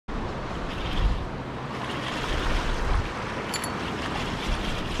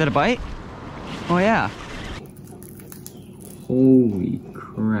that a bite? Oh yeah. Holy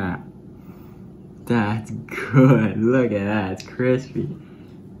crap. That's good. Look at that, it's crispy.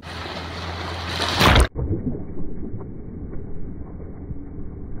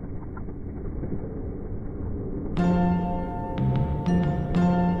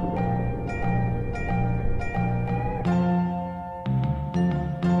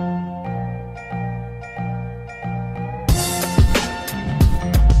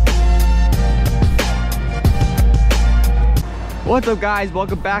 What's up guys,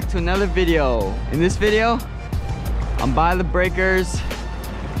 welcome back to another video. In this video, I'm by the breakers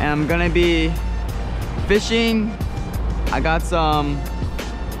and I'm gonna be fishing. I got some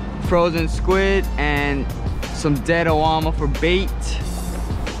frozen squid and some dead awama for bait.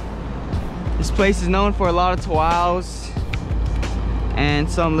 This place is known for a lot of toaus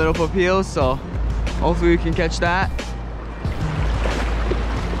and some little papilles, so hopefully we can catch that.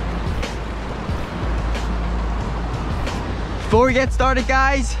 Before we get started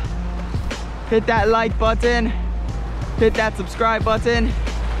guys, hit that like button, hit that subscribe button,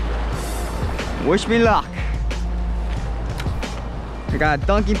 wish me luck. I got a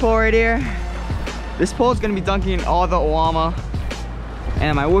dunking pole right here. This pole is gonna be dunking all the awama,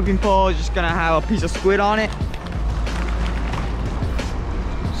 and my whipping pole is just gonna have a piece of squid on it.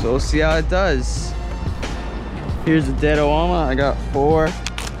 So we'll see how it does. Here's the dead awama, I got 4.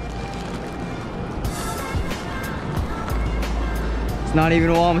 It's not even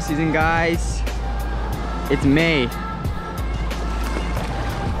awama season, guys. It's May.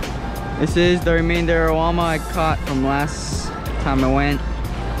 This is the remainder of awama I caught from last time I went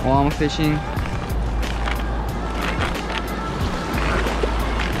awama fishing.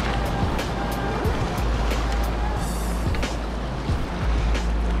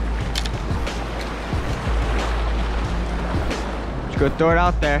 Just go throw it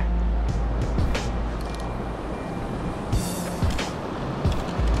out there.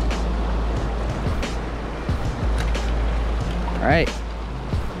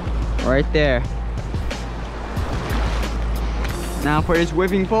 All right there. Now for this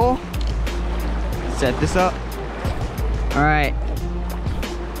whipping pole, set this up. All right,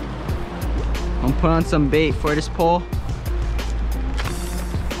 I'm gonna put on some bait for this pole.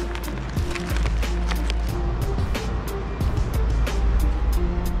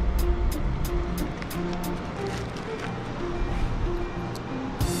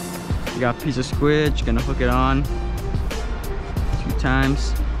 You got a piece of squid, just gonna hook it on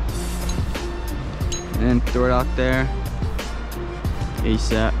times and then throw it out there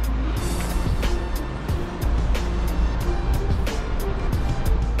ASAP.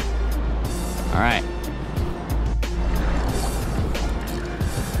 All right.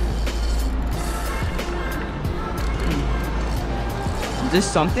 Is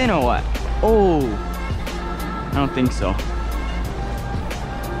this something or what? Oh, I don't think so.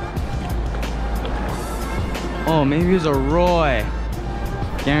 Oh, maybe it was a roy.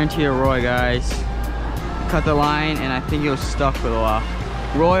 Guarantee a roy, guys. Cut the line and I think it was stuck for a while.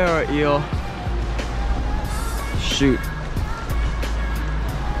 Roy or eel. Shoot.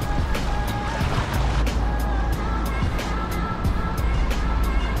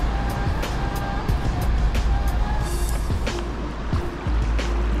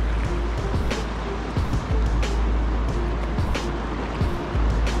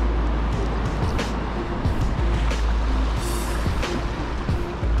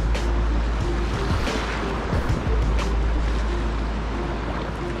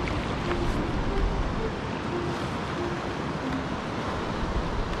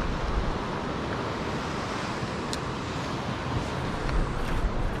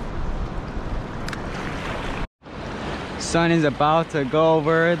 Sun is about to go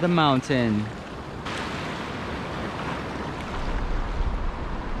over the mountain.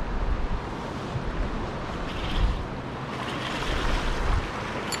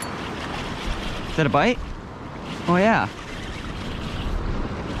 Is that a bite? Oh yeah.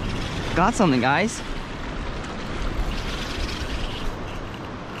 Got something, guys.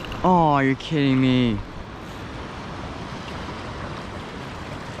 Oh, you're kidding me.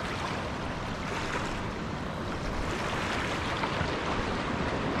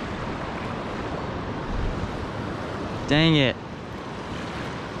 Dang it.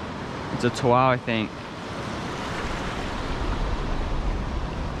 It's a Toau, I think.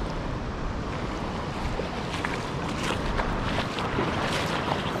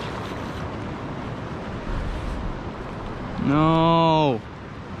 No.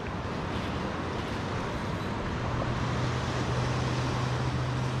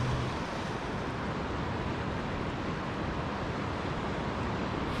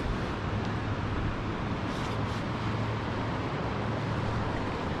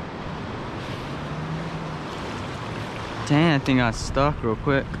 Dang, that thing got stuck real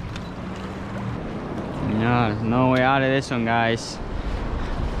quick. No, there's no way out of this one, guys.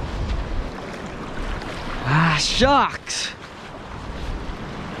 Ah, shucks!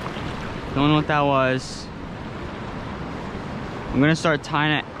 Don't know what that was. I'm gonna start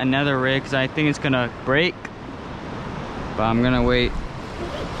tying another rig because I think it's gonna break. But I'm gonna wait.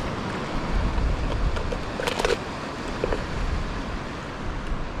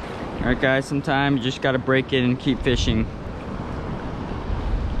 Alright guys, sometimes you just gotta break it and keep fishing.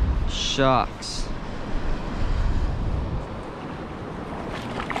 Shucks.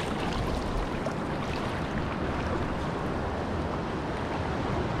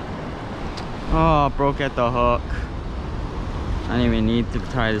 Oh, broke at the hook. I don't even need to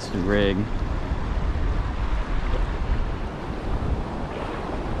tie this rig.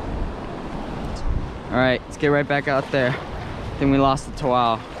 Alright, let's get right back out there. I think we lost the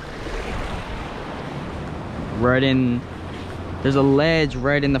Toau. Right in, there's a ledge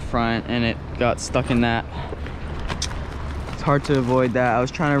right in the front and it got stuck in that. It's hard to avoid that. I was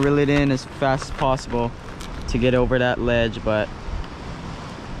trying to reel it in as fast as possible to get over that ledge, but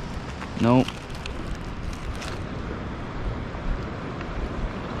nope.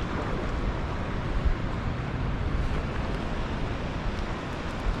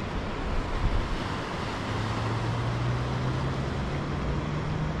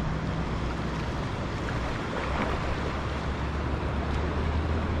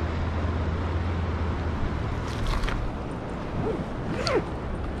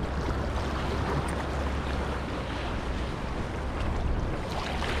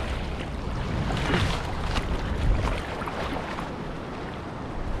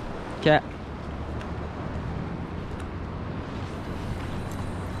 Cat.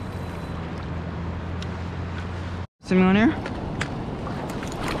 See me on here?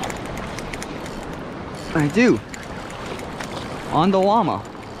 I do. On the llama.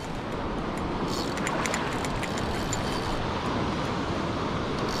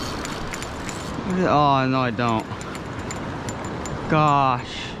 Oh no, I don't.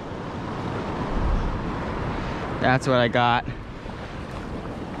 Gosh. That's what I got.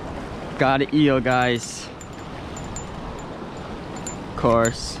 Got an eel, guys. Of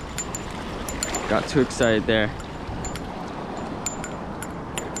course. Got too excited there.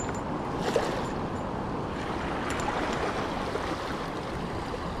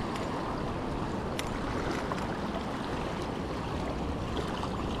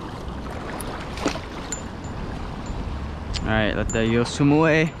 Alright, let the eel swim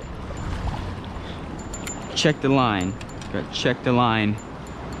away. Check the line. Gotta check the line.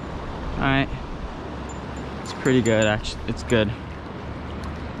 Alright, it's pretty good actually, it's good.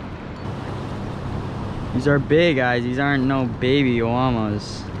 These are big, guys, these aren't no baby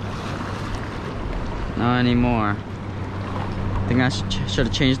llamas. Not anymore. I think I should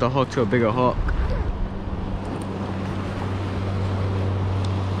have changed the hook to a bigger hook.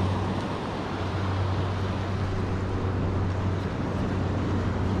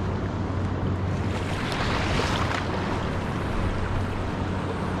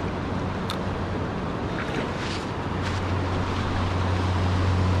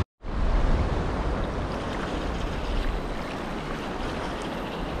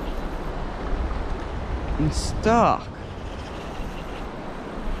 I'm stuck.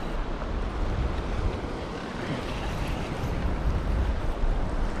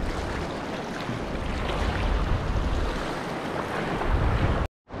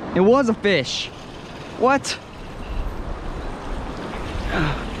 It was a fish. What?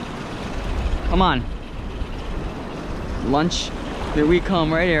 Come on. Lunch. Here we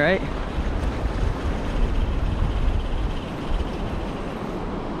come right here, right?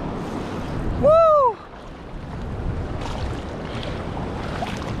 Woo!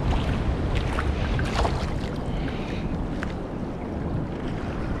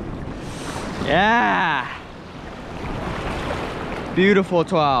 Yeah! Beautiful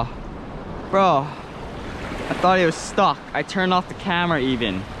Toau. Bro, I thought it was stuck. I turned off the camera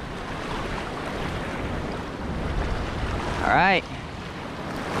even. Alright.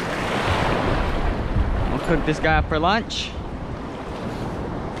 We'll cook this guy up for lunch.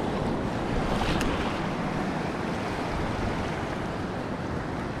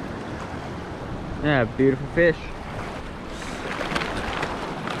 Yeah, beautiful fish.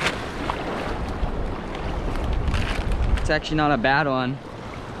 It's actually not a bad one.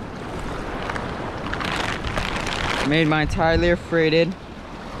 Made my entire leer freighted.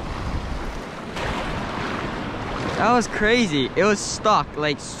 That was crazy. It was stuck,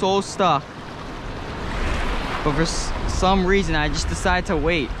 like so stuck. But for some reason, I just decided to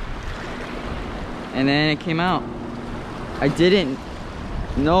wait. And then it came out. I didn't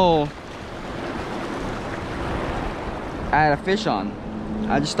know I had a fish on.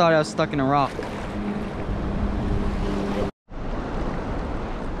 I just thought I was stuck in a rock.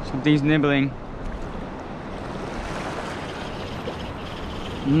 Something's nibbling.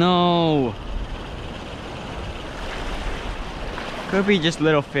 No. Could be just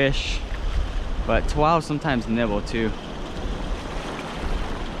little fish, but Toau sometimes nibble too.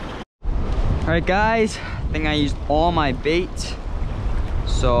 Alright guys, I think I used all my bait,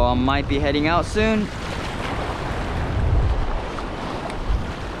 so I might be heading out soon.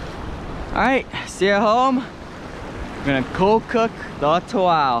 Alright, see you at home. I'm gonna cold cook the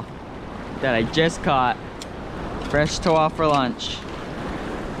Toau that I just caught. Fresh Toau for lunch.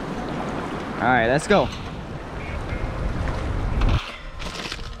 Alright, let's go.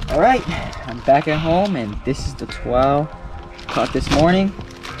 Alright, I'm back at home and this is the Toau caught this morning.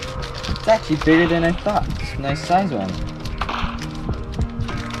 It's actually bigger than I thought. It's a nice size one.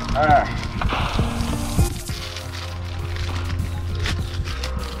 Alright.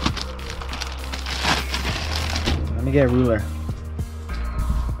 Let me get a ruler.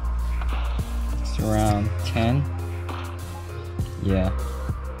 It's around 10. Yeah.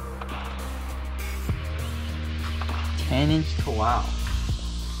 10-inch Toau.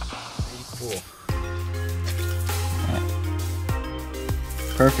 Pretty cool. Right.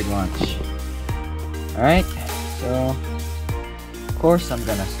 Perfect lunch. Alright, so of course I'm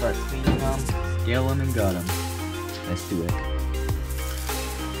gonna start cleaning them, scale them and gut them. Let's do it.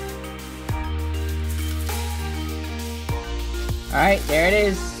 Alright, there it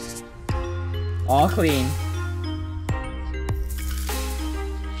is. All clean.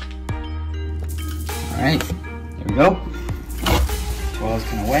 Alright, here we go. Well, it's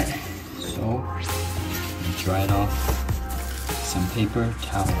kind of wet, so I'm gonna dry it off with some paper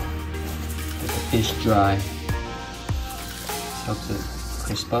towel. Let the fish dry. This helps it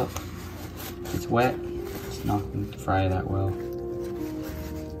crisp up. If it's wet, it's not going to fry that well.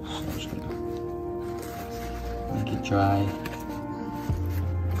 So I'm just gonna make it dry.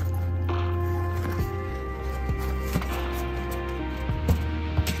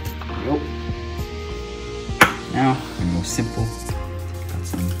 There we go. Now I'm gonna go simple. Got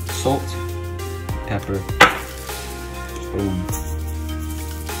some salt, pepper, boom.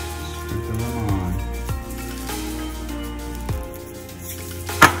 Sprinkle them on.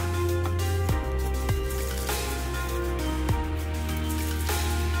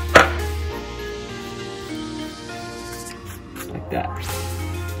 Like that.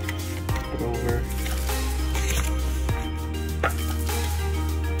 Put it over.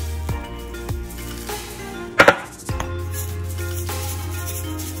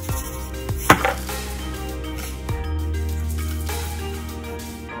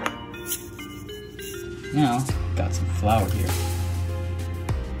 Now, got some flour here.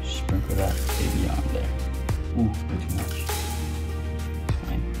 Sprinkle that baby on there. Ooh, way too much. It's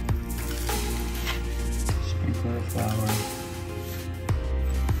fine. Sprinkle the flour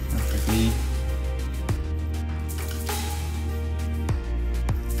perfectly.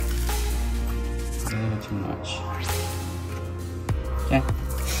 A little too much. Okay,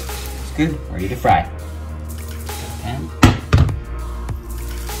 it's good. Ready to fry. Pan.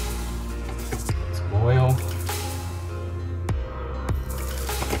 Oil.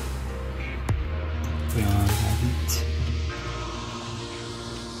 Put on high heat.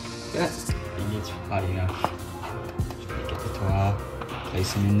 Good. I think it's hot enough. Just gonna get the Toau,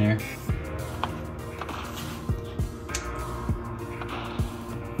 place them in there.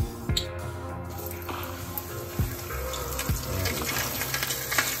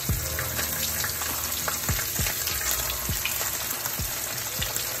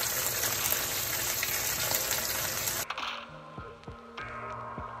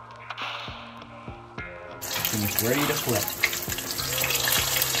 And it's ready to flip.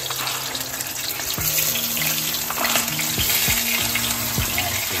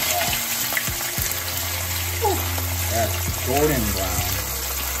 That's golden brown.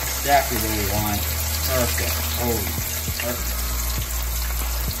 Exactly what we want. Perfect. Holy, perfect.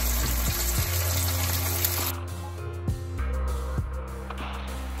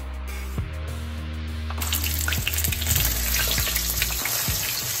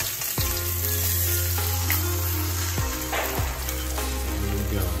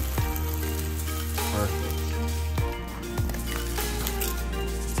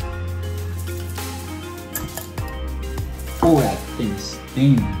 Oh, that thing's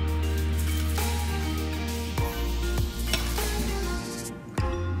steaming.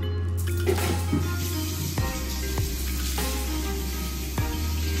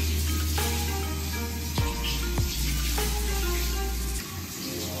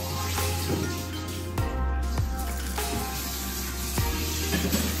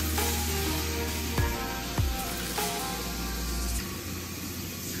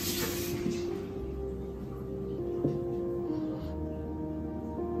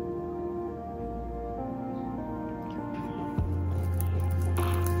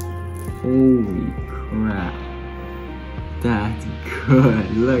 Holy crap. That's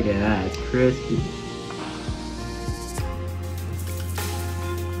good. Look at that, it's crispy.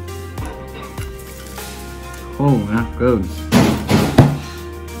 Oh, that goes.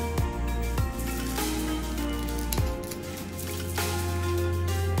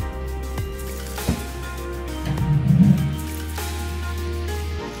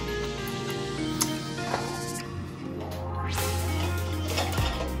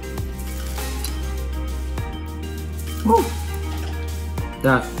 Woo.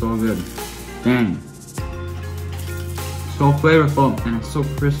 That's so good. Dang. So flavorful and so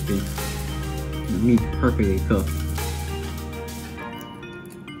crispy. The meat's perfectly cooked.